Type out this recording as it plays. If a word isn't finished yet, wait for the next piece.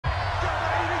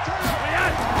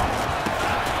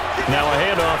Now a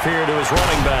handoff here to his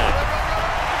running back.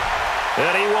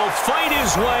 And he will fight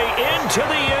his way into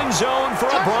the end zone for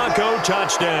a Bronco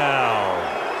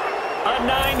touchdown. A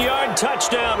 9-yard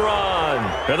touchdown run.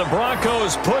 And the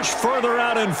Broncos push further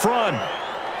out in front.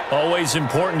 Always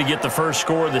important to get the first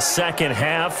score of the second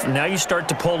half. Now you start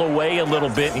to pull away a little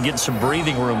bit and get some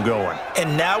breathing room going.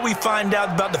 And now we find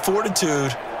out about the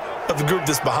fortitude of the group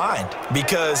that's behind,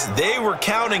 because they were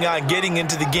counting on getting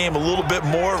into the game a little bit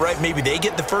more, right? Maybe they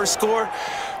get the first score.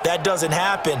 That doesn't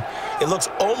happen. It looks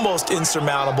almost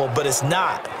insurmountable, but it's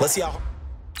not. Let's see how...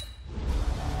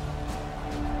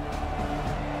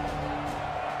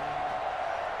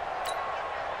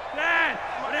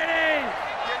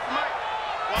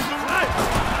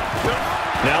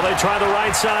 Now they try the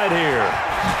right side here.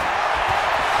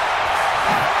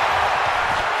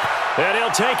 And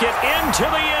he'll take it into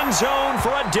the end zone for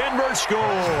a Denver score.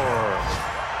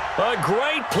 A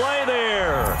great play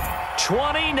there.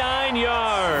 29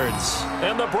 yards.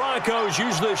 And the Broncos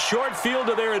use the short field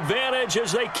to their advantage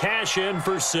as they cash in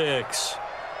for 6.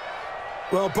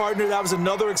 Well, partner, that was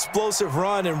another explosive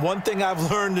run. And one thing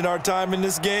I've learned in our time in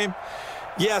this game,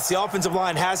 yes, the offensive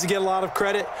line has to get a lot of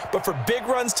credit, but for big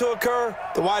runs to occur,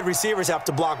 the wide receivers have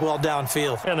to block well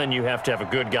downfield. And then you have to have a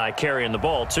good guy carrying the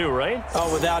ball too, right?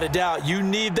 Oh, without a doubt. You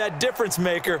need that difference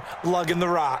maker lugging the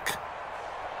rock.